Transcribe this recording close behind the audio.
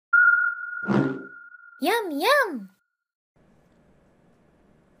Yum, yum!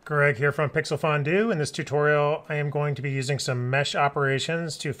 Greg here from Pixel Fondue. In this tutorial, I am going to be using some mesh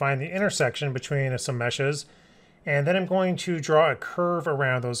operations to find the intersection between some meshes. And then I'm going to draw a curve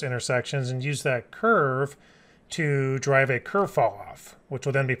around those intersections and use that curve to drive a curve fall off, which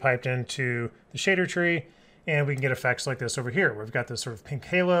will then be piped into the shader tree. And we can get effects like this over here. We've got this sort of pink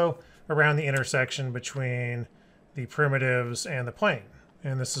halo around the intersection between the primitives and the plane.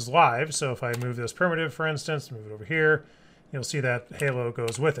 And this is live, so if I move this primitive, for instance, move it over here, you'll see that halo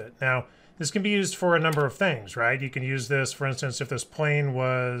goes with it. Now, this can be used for a number of things, right? You can use this, for instance, if this plane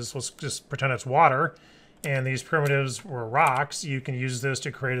was, let's just pretend it's water, and these primitives were rocks, you can use this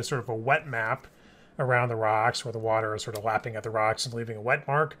to create a sort of a wet map around the rocks where the water is sort of lapping at the rocks and leaving a wet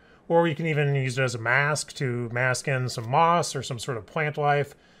mark. Or you can even use it as a mask to mask in some moss or some sort of plant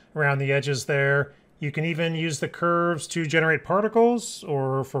life around the edges there. You can even use the curves to generate particles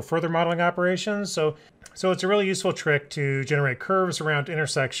or for further modeling operations. So it's a really useful trick to generate curves around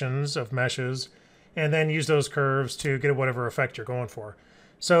intersections of meshes and then use those curves to get whatever effect you're going for.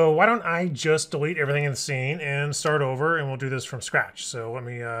 So why don't I just delete everything in the scene and start over, and we'll do this from scratch. So let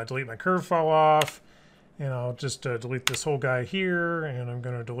me delete my curve fall off, and I'll just delete this whole guy here, and I'm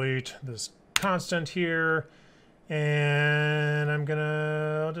going to delete this constant here. And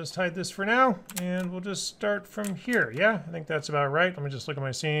I'll just hide this for now, and we'll just start from here. Yeah, I think that's about right. Let me just look at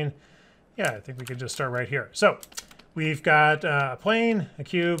my scene. Yeah, I think we could just start right here. So we've got a plane, a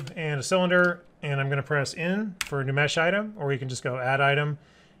cube, and a cylinder, and I'm gonna press in for a new mesh item, or you can just go add item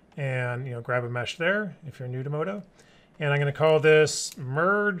and grab a mesh there if you're new to Modo. And I'm gonna call this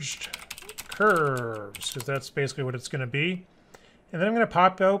merged curves, because that's basically what it's gonna be. And then I'm going to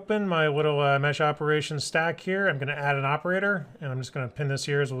pop open my little mesh operations stack here. I'm going to add an operator, and I'm just going to pin this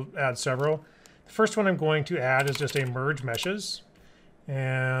here as we'll add several. The first one I'm going to add is just a merge meshes.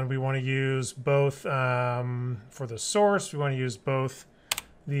 And we want to use both, for the source, we want to use both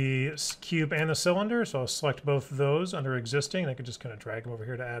the cube and the cylinder. So I'll select both of those under existing. I can just kind of drag them over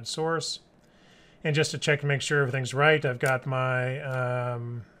here to add source. And just to check and make sure everything's right, I've got my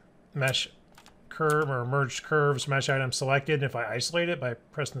mesh curve or merged curves mesh item selected. And if I isolate it by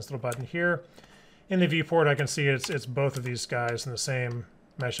pressing this little button here in the viewport, I can see it's both of these guys in the same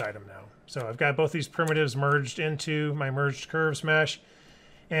mesh item now. So I've got both these primitives merged into my merged curves mesh,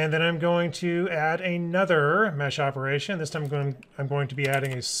 and then I'm going to add another mesh operation. This time I'm going to be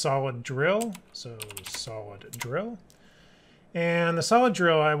adding a solid drill. So solid drill. And the solid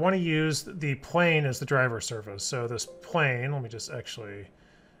drill, I want to use the plane as the driver surface. So this plane, let me just actually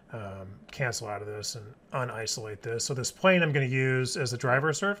cancel out of this and unisolate this. So this plane I'm going to use as the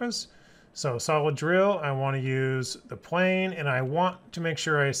driver surface. So solid drill, I want to use the plane, and I want to make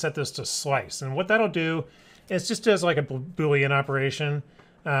sure I set this to slice. And what that'll do is just as like a Boolean operation.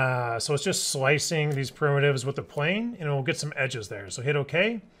 So it's just slicing these primitives with the plane, and it will get some edges there. So hit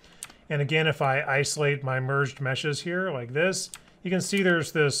OK. And again, if I isolate my merged meshes here like this, you can see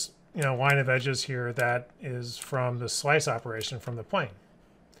there's this line of edges here that is from the slice operation from the plane.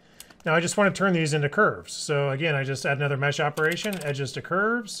 Now I just want to turn these into curves. So again, I just add another mesh operation, edges to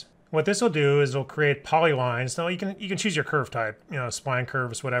curves. What this will do is it'll create polylines. Now you can choose your curve type, spline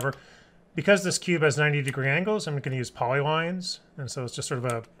curves, whatever. Because this cube has 90-degree angles, I'm going to use polylines. And so it's just sort of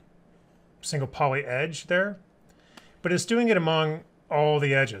a single poly edge there. But it's doing it among all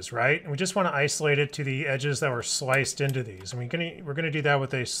the edges, right? And we just want to isolate it to the edges that were sliced into these. And we're going to do that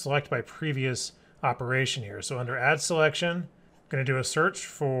with a select by previous operation here. So under add selection, going to do a search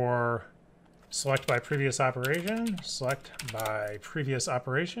for select by previous operation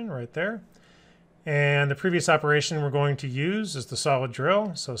right there. And the previous operation we're going to use is the solid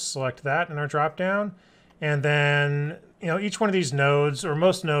drill. So select that in our drop down. And then, each one of these nodes, or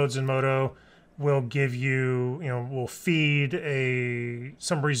most nodes in Modo, will give you, will feed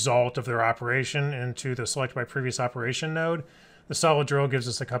some result of their operation into the select by previous operation node. The solid drill gives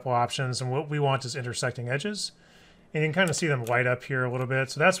us a couple options, and what we want is intersecting edges. And you can kind of see them light up here a little bit.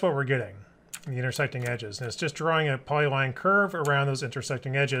 So that's what we're getting, the intersecting edges. And it's just drawing a polyline curve around those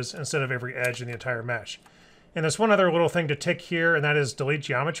intersecting edges instead of every edge in the entire mesh. And there's one other little thing to tick here, and that is delete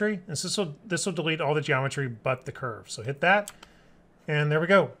geometry. And so this will delete all the geometry but the curve. So hit that, and there we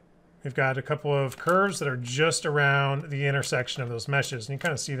go. We've got a couple of curves that are just around the intersection of those meshes. And you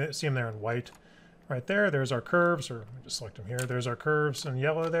kind of see them there in white right there. There's our curves, or let me just select them here. There's our curves in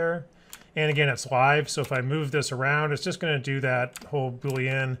yellow there. And again, it's live, so if I move this around, it's just going to do that whole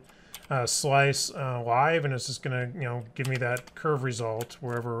Boolean slice live, and it's just going to give me that curve result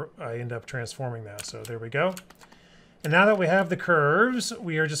wherever I end up transforming that. So there we go. And now that we have the curves,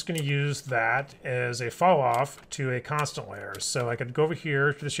 we are just going to use that as a fall off to a constant layer. So I could go over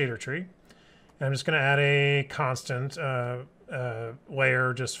here to the shader tree, I'm just going to add a constant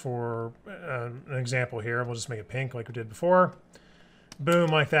layer just for an example here. We'll just make it pink like we did before. Boom,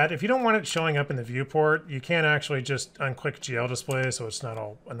 like that. If you don't want it showing up in the viewport, you can actually just unclick GL display so it's not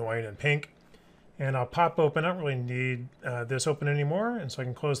all annoying and pink. And I'll pop open. I don't really need this open anymore. And so I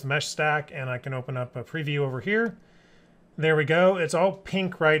can close the mesh stack and I can open up a preview over here. There we go. It's all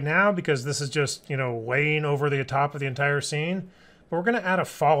pink right now because this is just, you know, laying over the top of the entire scene. But we're going to add a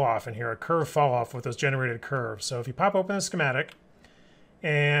fall off in here, a curve fall off with those generated curves. So if you pop open the schematic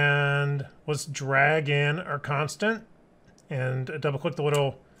and let's drag in our constant and double click the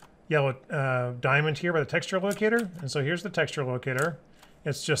little yellow diamond here by the texture locator. And so here's the texture locator.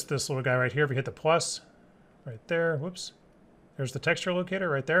 It's just this little guy right here. If you hit the plus right there, whoops, there's the texture locator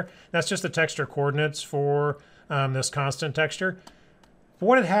right there. That's just the texture coordinates for this constant texture. But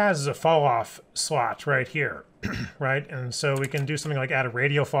what it has is a fall off slot right here, right? And so we can do something like add a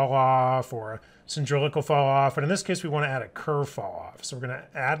radial fall off or a cylindrical fall off. But in this case, we want to add a curve fall off. So we're going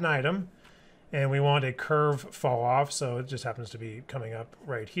to add an item and we want a curve fall off. So it just happens to be coming up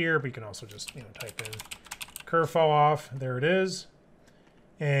right here. But you can also just, you know, type in curve fall off. There it is.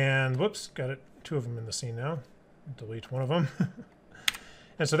 And whoops, got it. Two of them in the scene now. Delete one of them.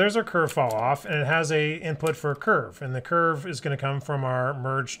 And so there's our curve fall off, and it has a input for a curve. And the curve is going to come from our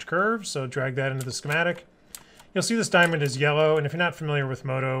merged curve. So drag that into the schematic. You'll see this diamond is yellow. And if you're not familiar with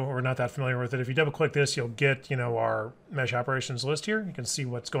Modo or not that familiar with it, if you double click this, you'll get, you know, our mesh operations list here. You can see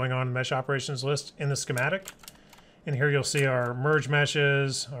what's going on in the mesh operations list in the schematic. And here you'll see our merge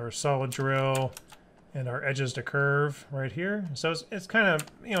meshes, our solid drill, and our edges to curve right here. So it's kind of,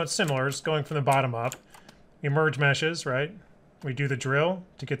 you know, it's similar. It's going from the bottom up. We merge meshes, right? We do the drill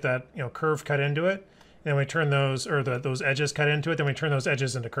to get that, you know, curve cut into it. And then we turn those, or those edges cut into it. Then we turn those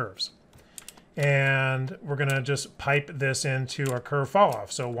edges into curves. And we're going to just pipe this into our curve fall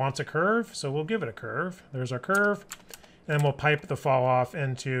off. So it wants a curve, so we'll give it a curve. There's our curve. And then we'll pipe the fall off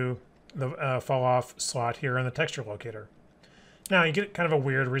into the fall off slot here in the texture locator. Now you get kind of a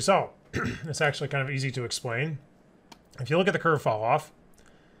weird result. It's actually kind of easy to explain. If you look at the curve fall off,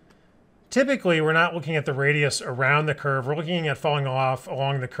 typically we're not looking at the radius around the curve. We're looking at falling off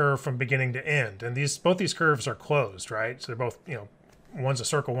along the curve from beginning to end. And both these curves are closed, right? So they're both, you know, one's a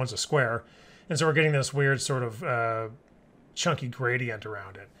circle, one's a square. And so we're getting this weird sort of chunky gradient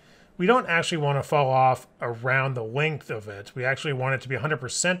around it. We don't actually want to fall off around the length of it. We actually want it to be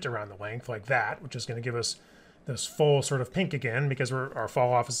 100% around the length like that, which is going to give us this full sort of pink again because our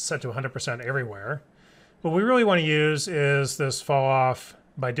fall off is set to 100% everywhere. What we really want to use is this fall off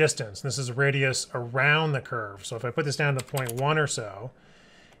by distance. This is a radius around the curve. So if I put this down to 0.1 or so,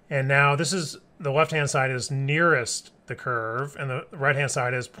 and now this is the left-hand side is nearest the curve, and the right-hand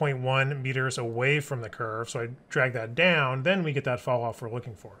side is 0.1 meters away from the curve. So I drag that down, then we get that fall off we're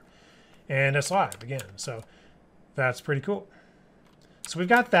looking for. And it's live again. So that's pretty cool. So we've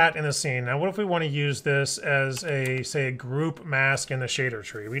got that in the scene. Now what if we want to use this as a, say, a group mask in the shader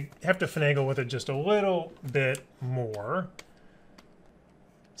tree? We'd have to finagle with it just a little bit more.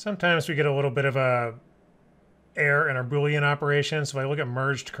 Sometimes we get a little bit of a error in our Boolean operation. So if I look at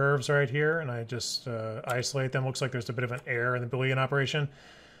merged curves right here and I just isolate them, looks like there's a bit of an error in the Boolean operation.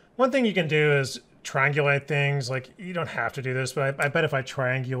 One thing you can do is triangulate things. Like, you don't have to do this, but I bet if I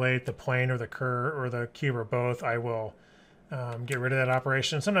triangulate the plane or the curve or the cube or both, I will get rid of that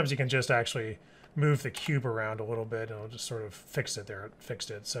operation. Sometimes you can just actually move the cube around a little bit and it'll just sort of fix it there. It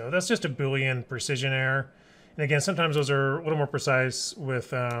fixed it. So that's just a Boolean precision error. And again, sometimes those are a little more precise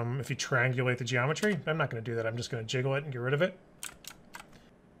with if you triangulate the geometry. I'm not going to do that. I'm just going to jiggle it and get rid of it.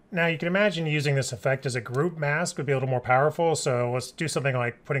 Now you can imagine using this effect as a group mask would be a little more powerful. So let's do something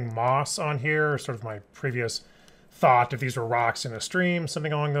like putting moss on here, sort of my previous thought if these were rocks in a stream,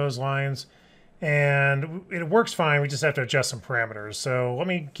 something along those lines. And it works fine. We just have to adjust some parameters. So let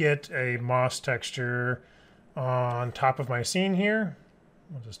me get a moss texture on top of my scene here.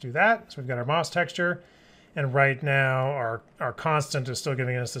 We'll just do that. So we've got our moss texture. And right now our constant is still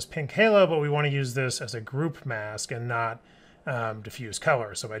giving us this pink halo, but we want to use this as a group mask and not diffuse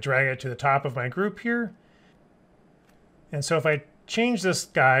color. So if I drag it to the top of my group here, and so if I change this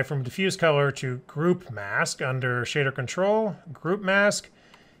guy from diffuse color to group mask under shader control, group mask,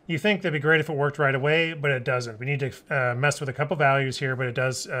 you think that'd be great if it worked right away, but it doesn't. We need to mess with a couple values here, but it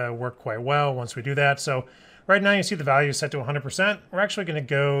does work quite well once we do that. So right now you see the value is set to 100%. We're actually going to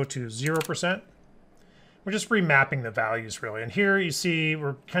go to 0%. We're just remapping the values really. And here you see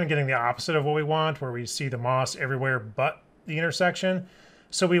we're kind of getting the opposite of what we want, where we see the moss everywhere but the intersection.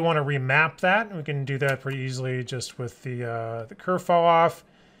 So we want to remap that. We can do that pretty easily just with the curve fall off.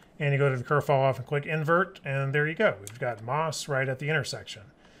 And you go to the curve fall off and click invert, and there you go. We've got moss right at the intersection.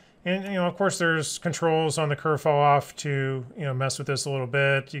 And, of course, there's controls on the curve fall off to, mess with this a little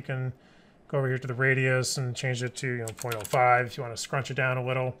bit. You can go over here to the radius and change it to, 0.05 if you want to scrunch it down a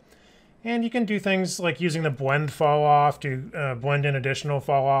little. And you can do things like using the blend fall off to blend in additional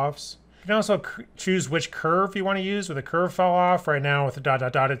fall offs. You can also choose which curve you want to use with a curve fall off. Right now with the dot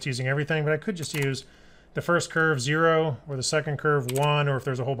dot dot, it's using everything, but I could just use the first curve 0 or the second curve 1, or if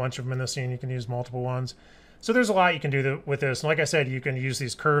there's a whole bunch of them in the scene, you can use multiple ones. So there's a lot you can do with this. And like I said, you can use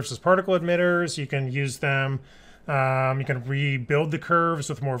these curves as particle emitters. You can use them, you can rebuild the curves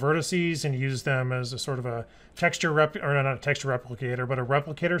with more vertices and use them as a sort of a texture or not a texture replicator, but a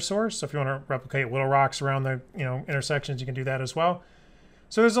replicator source. So if you want to replicate little rocks around the intersections, you can do that as well.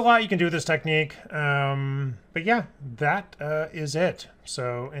 So there's a lot you can do with this technique. But yeah, that is it.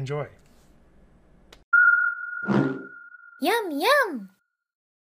 So enjoy. Yum, yum!